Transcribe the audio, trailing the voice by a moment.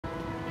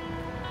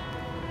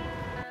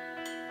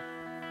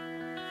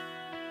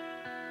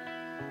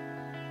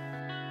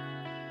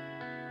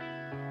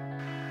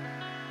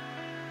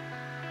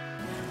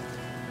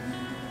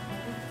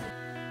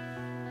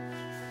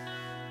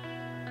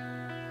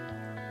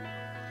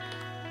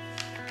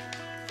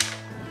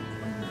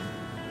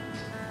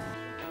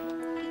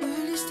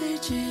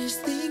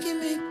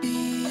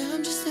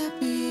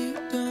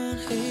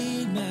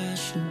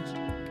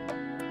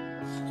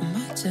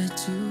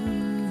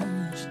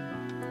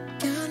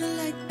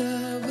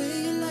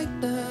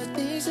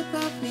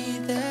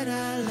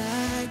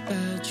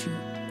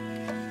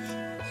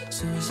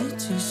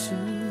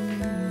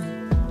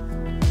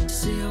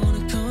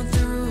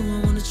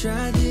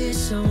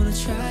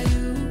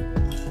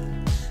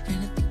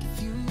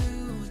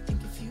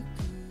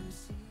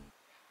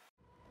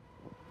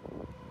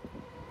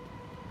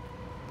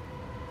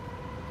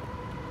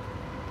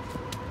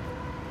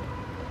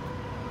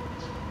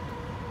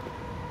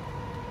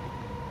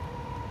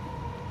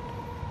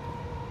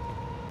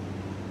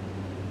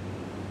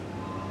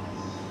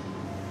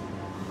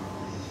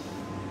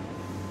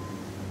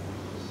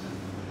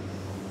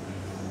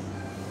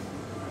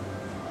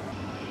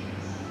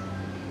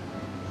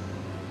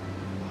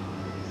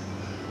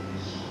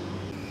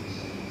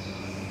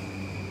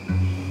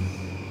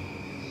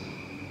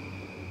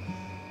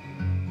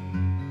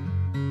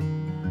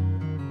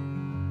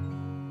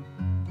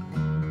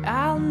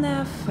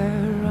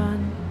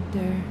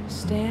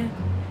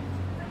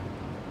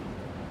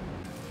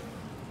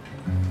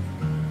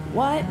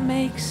What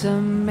makes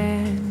a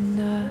man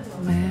a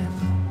man?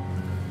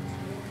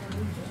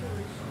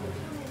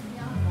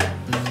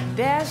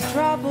 There's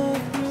trouble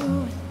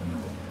brewing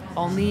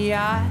on the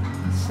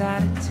other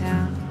side of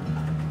town.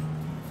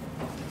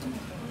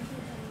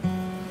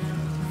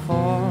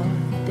 For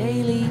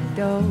daily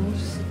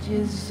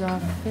dosages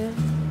of filth,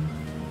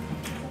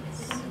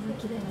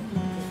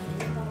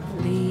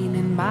 lean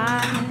in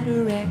my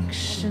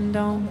direction,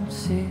 don't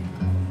sit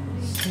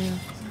still.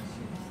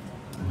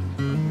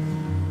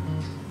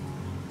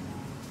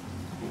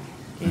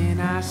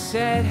 And I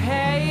said,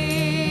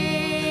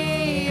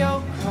 hey,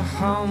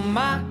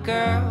 Oklahoma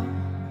girl,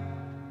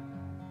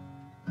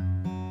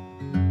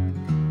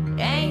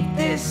 ain't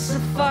this a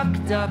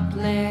fucked up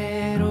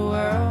little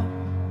world?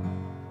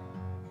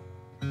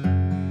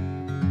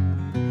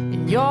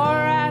 And you're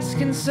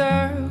asking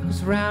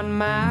circles round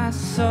my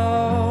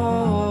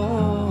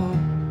soul.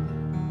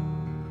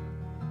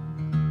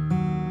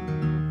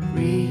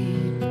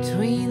 Read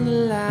between the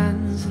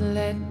lines and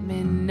let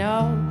me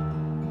know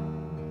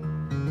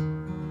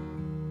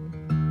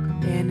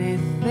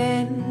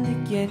anything to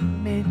get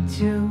me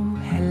to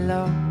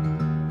hello.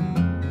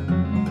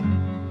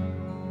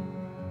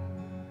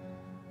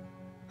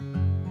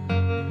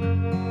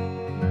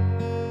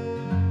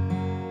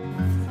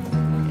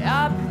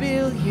 A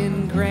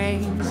billion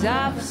grains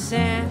of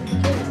sand.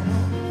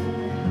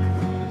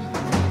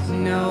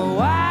 No,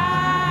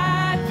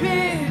 I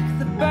pick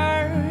the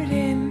bird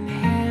in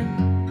hand,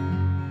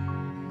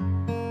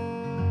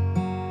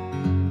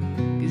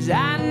 'cause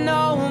I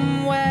know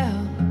him well,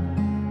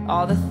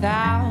 all the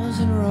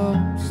thousand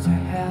roads to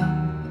hell.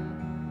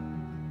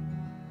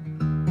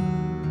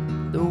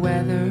 The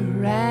weather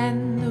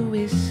and the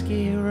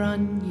whiskey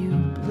run you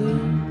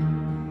blue.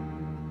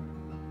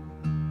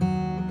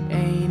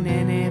 Ain't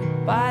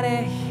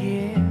anybody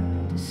here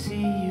to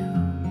see you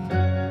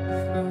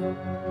through.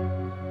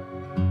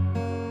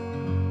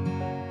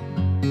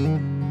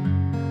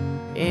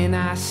 And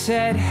I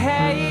said,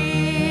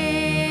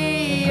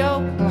 hey,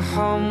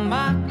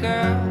 Oklahoma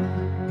girl,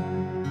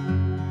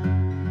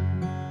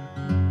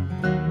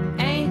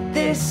 ain't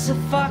this a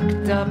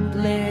fucked up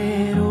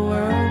little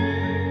world?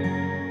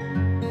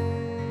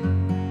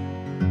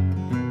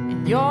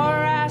 And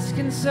you're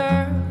asking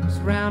circles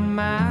round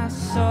my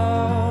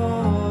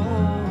soul.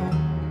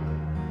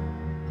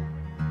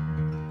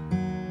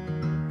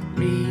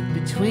 Read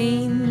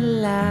between the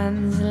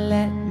lines and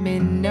let me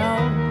know.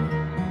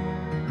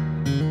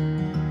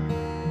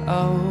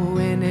 Oh,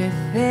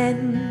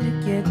 anything to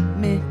get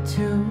me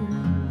to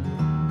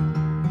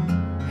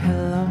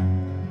hello.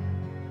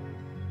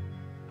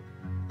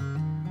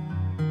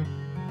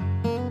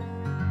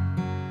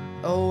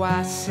 Oh,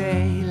 I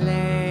say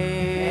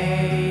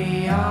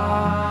lay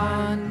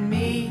on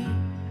me.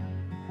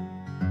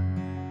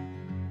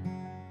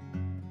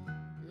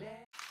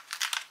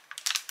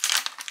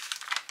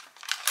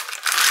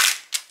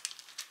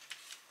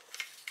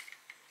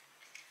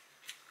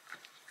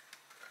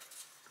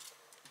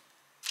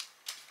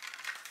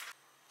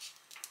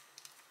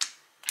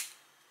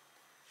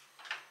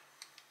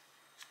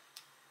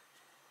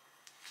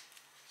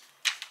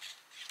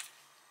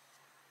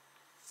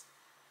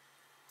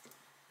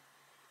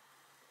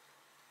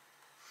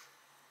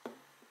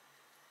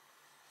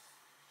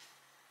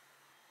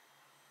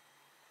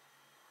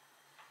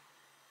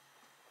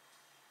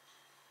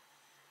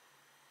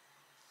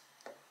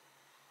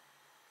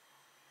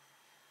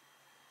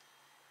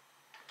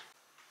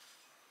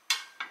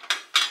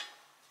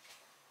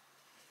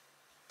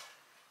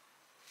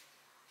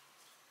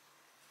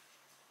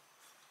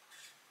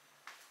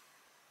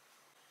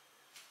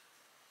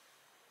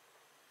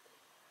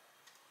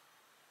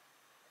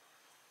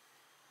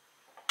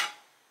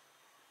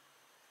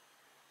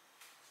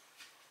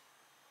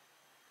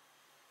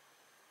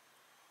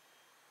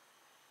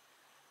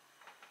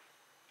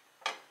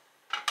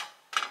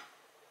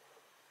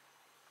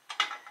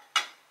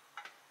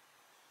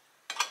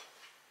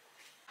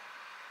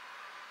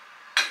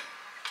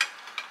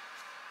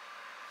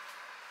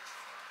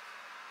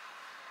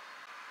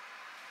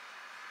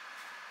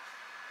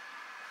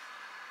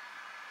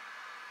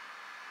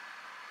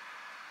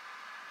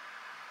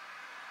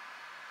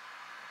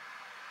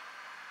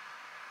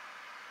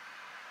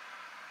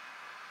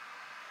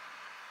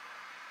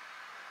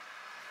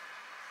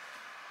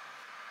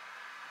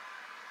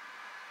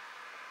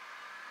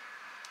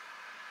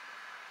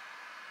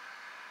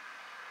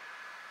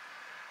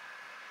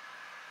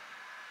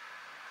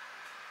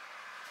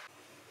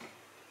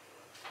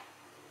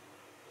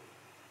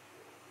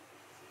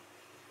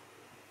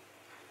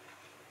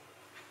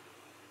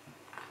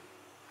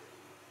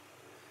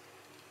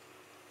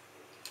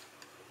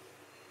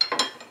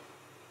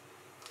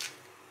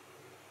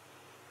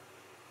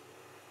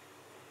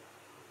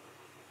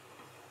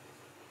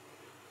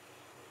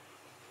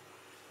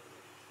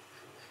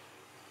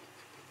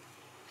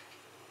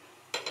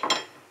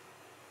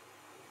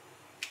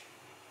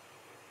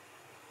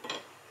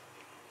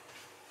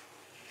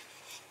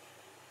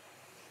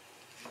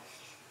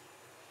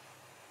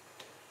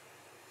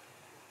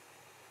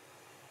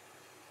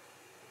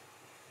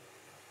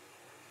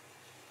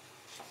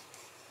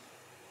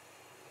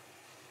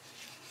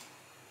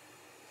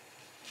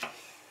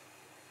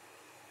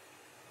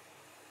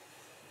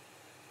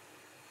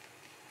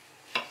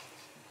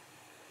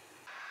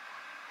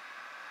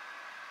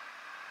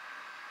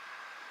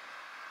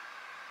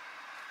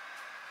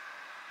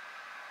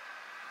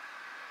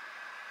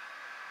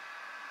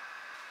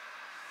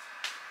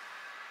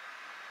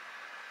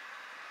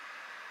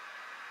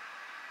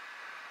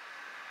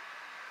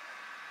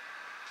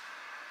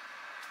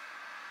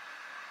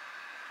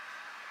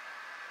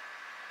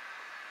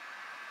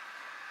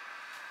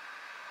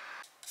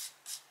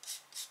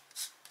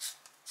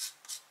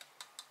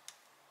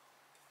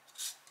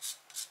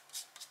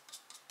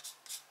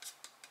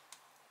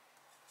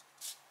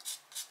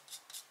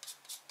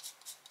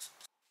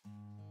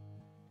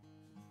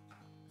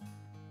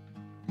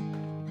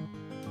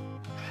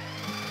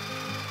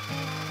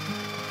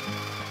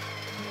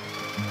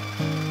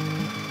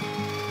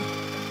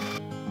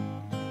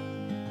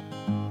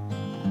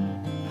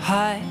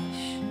 Hush,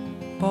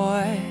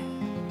 boy,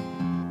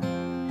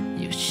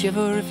 you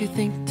shiver if you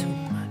think too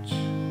much.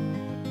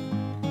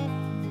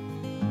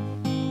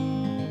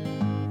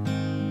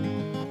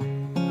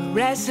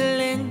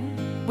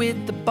 Wrestling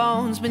with the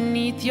bones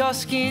beneath your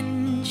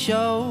skin.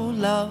 Show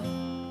love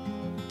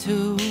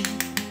to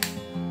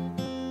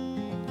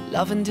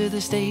love into the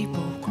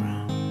stable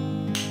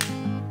ground.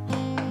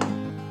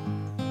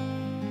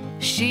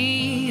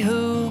 She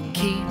who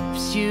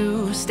keeps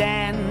you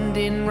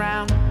standing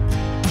round.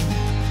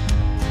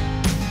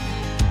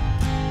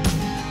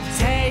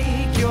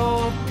 Take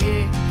your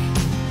pick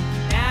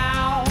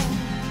now.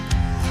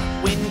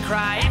 Wind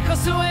cry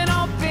echoes to an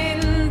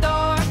open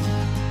door.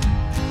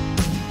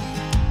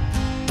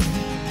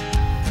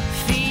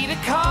 Feet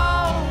are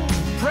cold,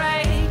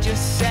 pray,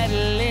 just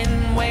settle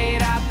in,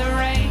 wait out the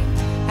rain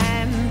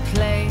and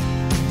play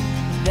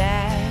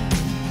that.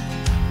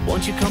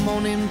 Won't you come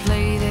on and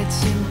play that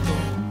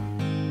simple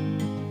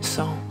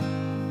song?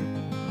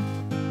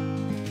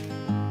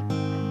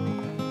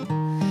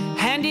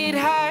 And it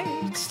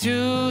hurts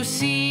to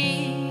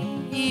see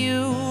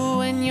you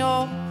when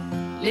you're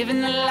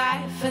living the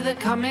life of the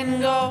come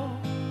and go.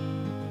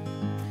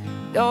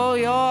 Oh,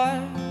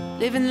 you're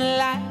living the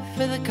life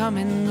of the come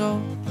and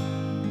go.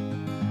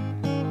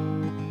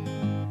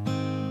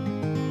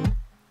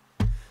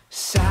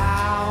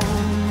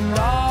 Sound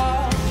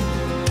off,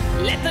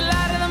 let the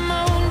light of the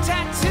moon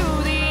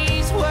tattoo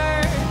these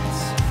words.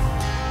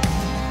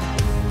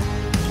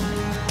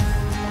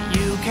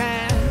 You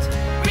can't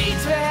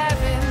reach for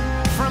heaven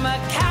from a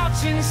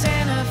couch in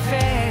Santa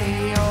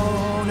Fe.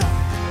 Oh no,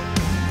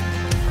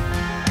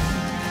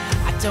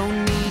 I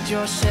don't need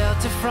your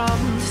shelter from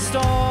the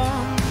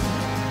storm.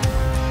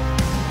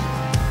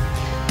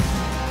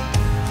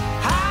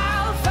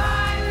 I'll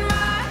find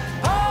my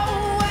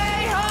own way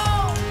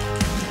home.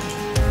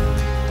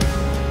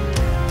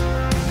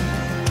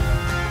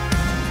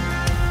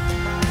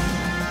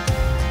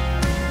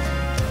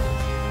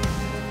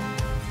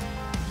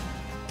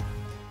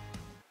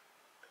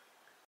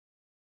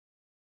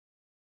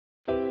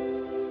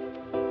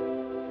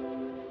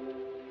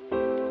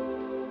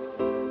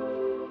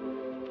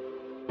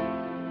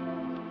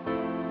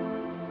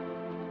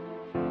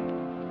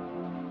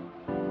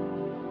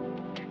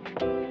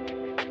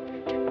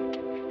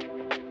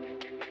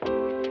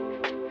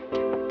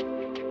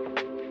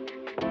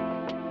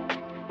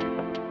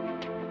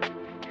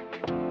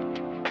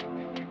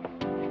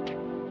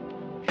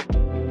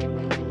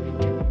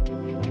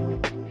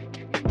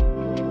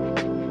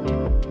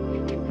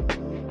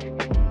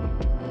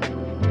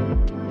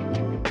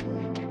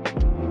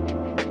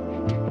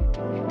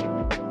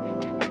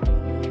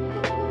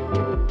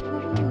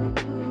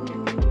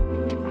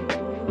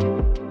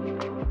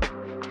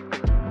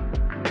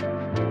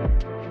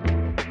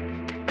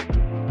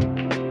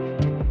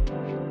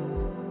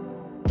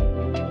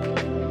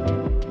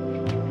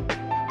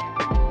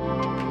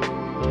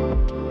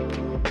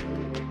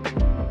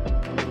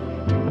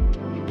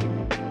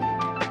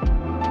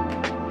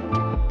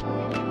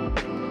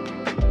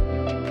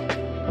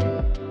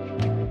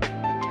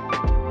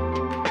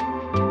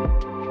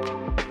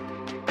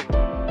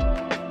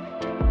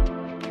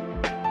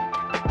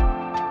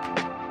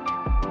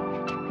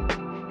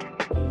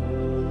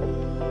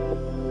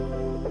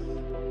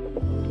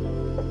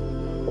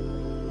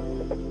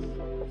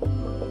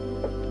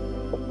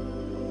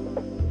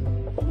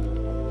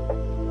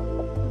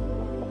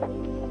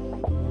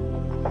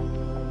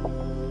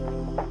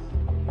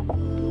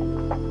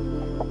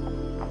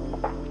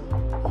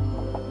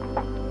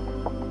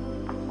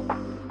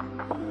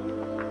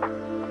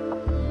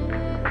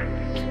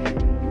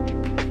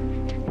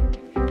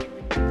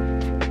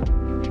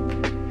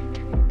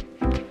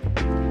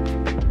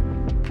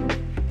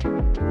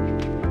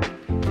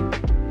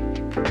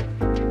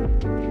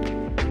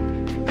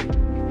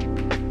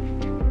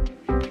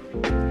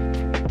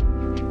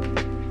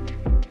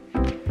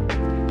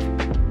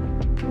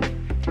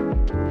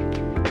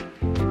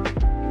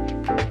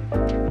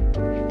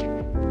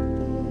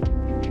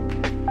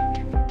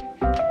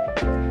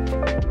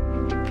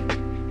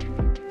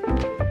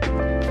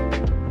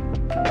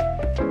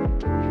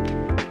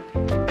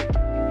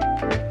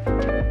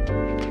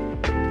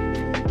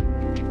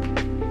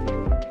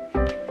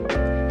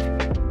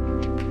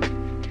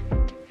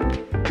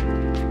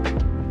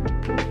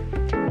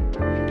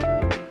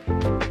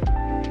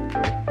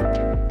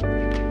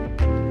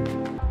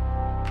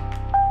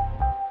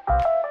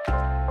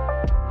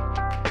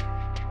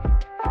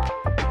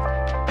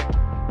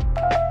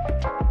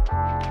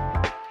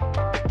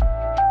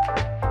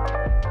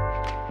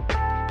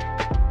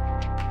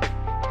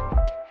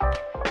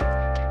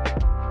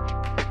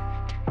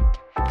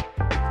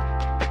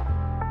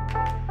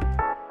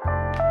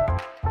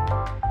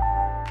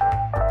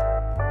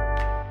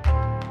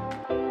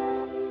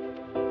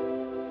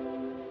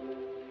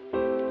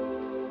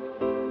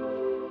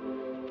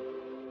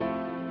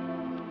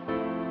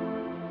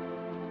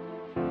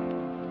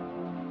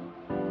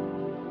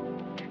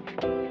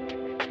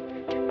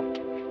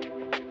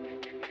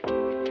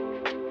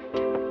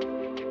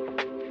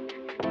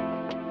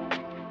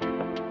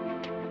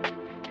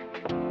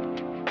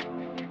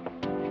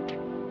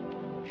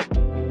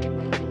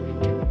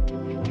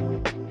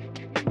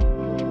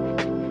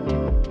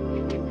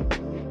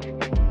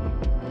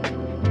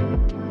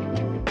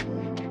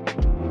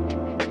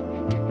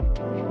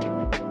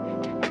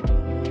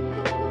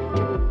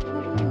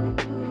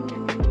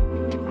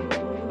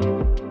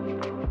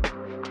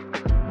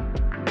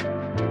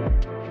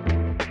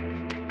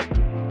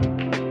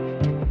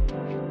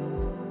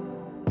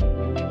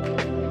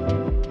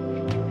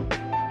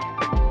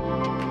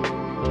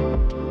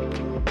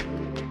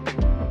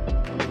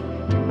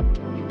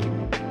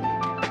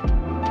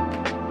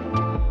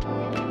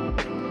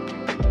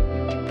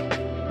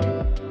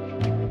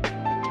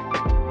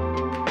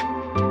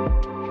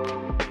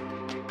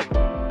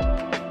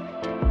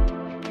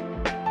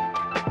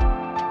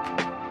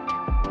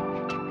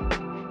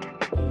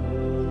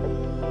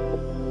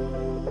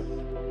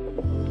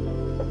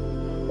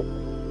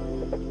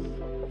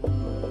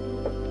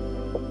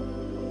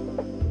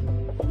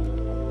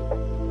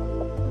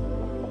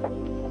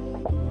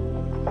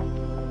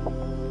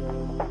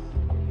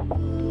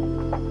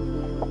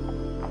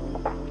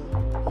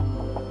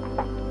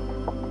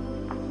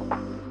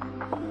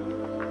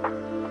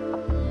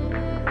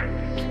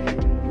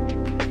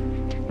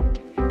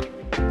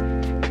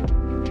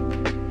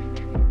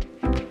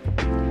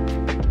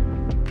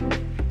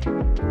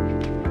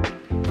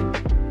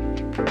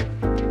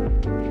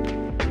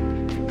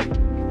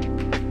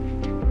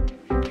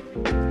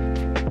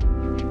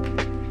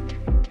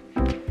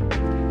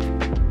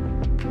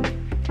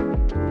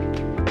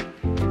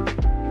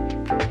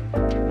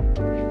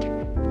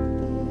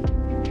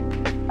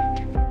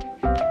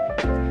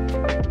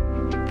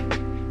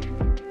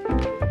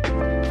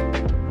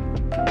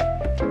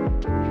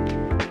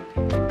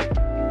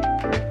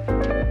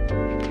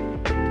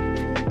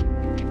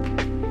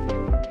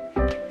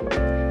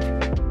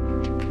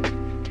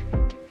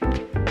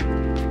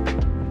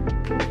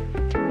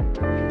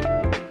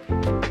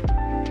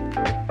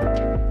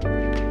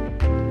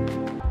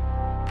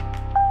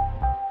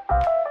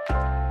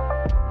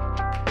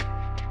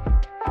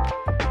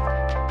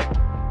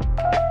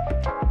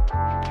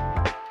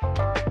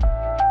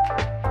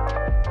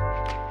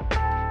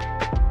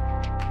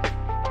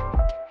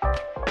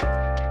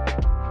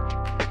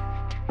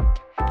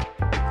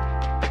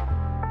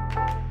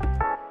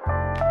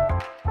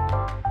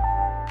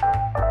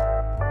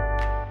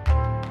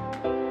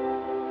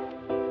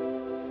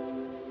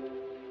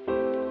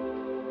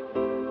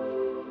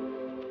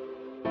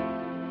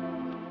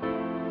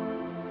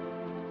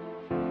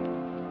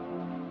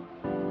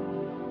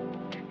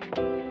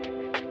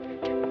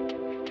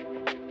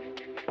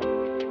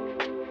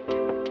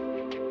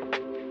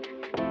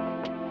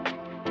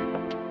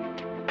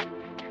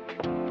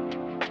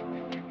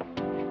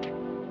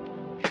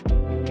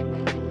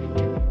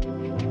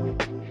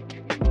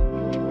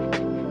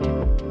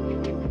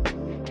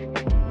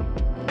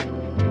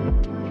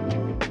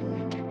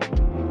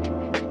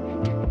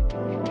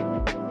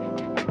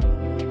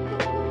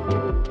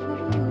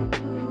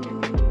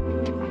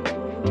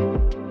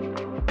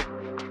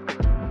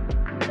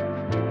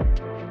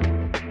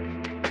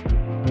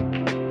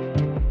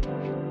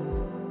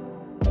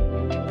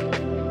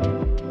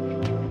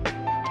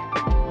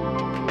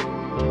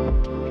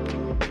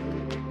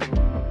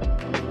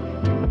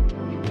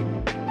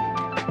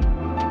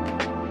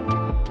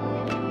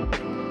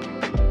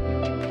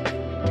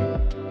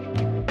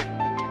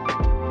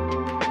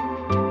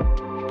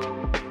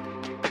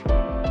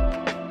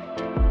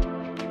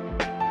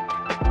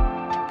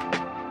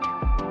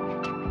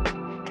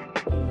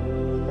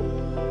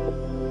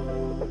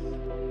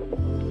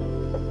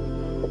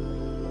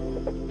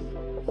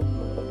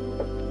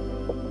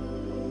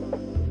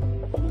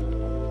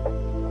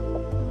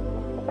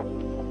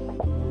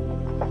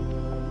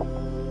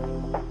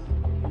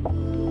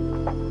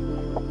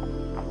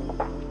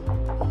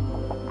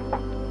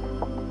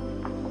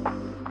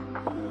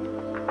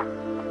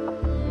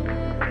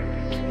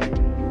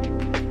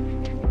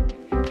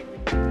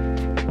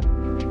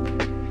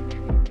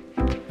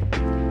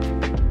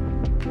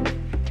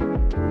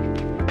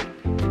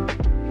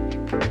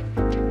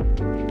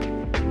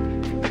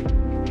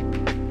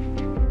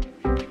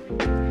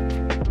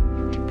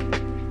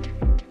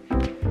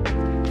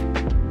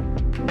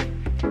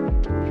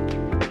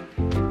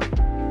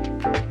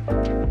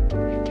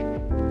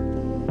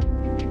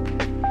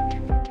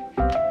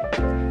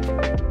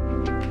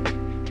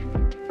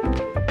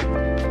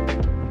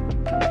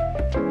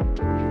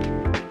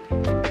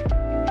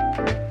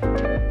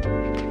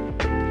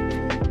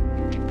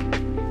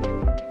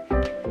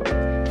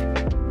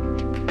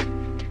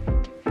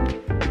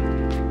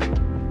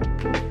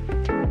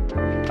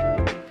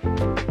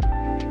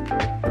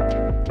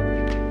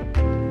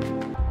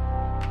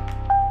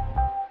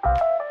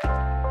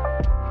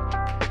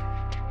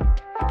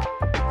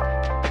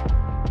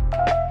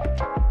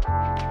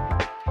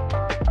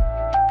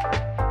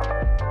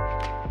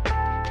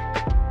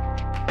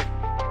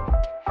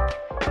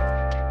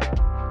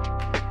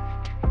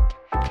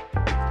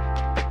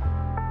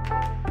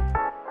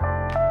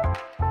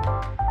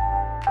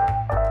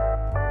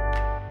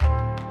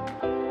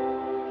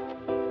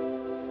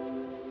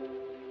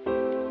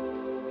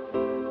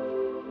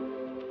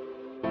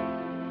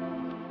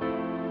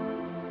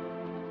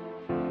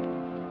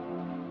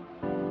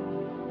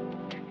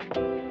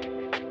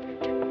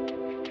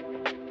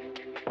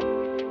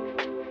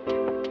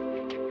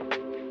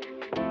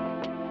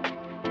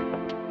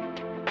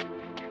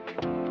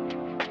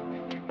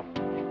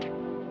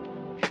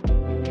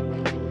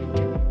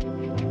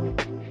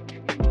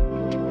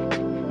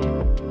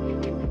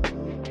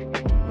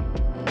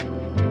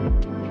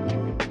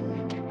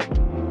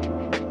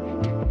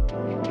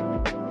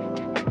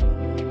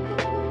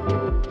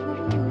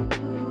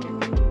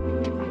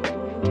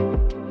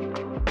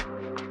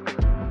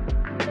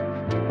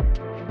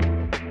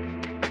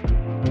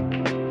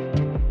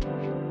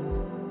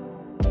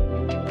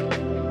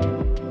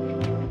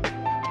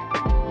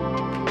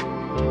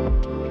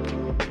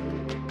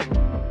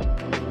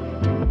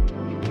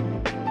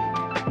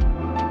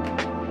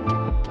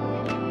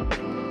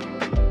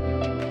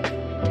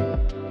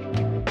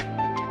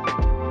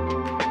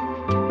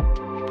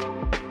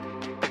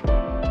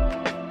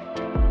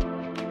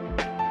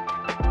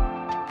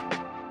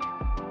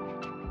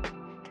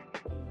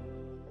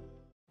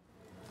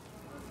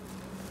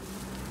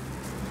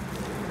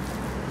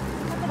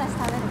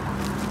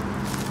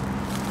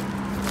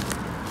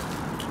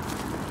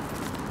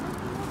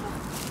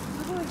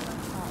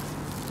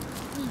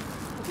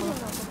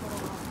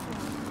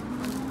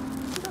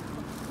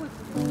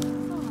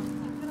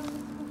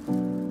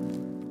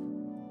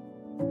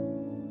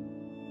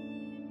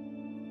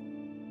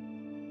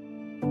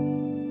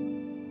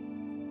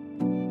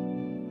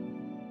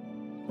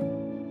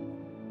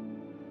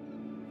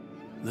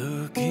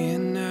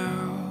 Looking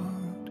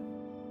out,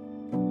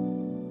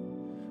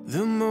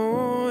 the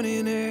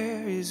morning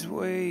air is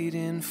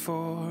waiting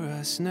for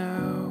us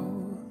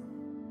now.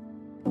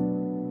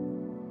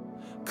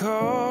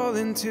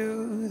 Calling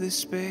to the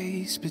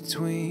space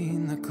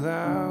between the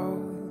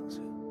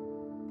clouds.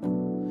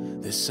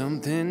 There's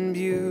something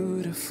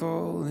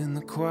beautiful in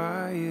the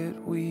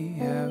quiet we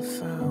have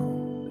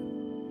found.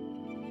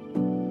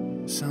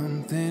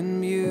 Something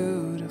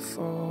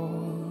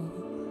beautiful.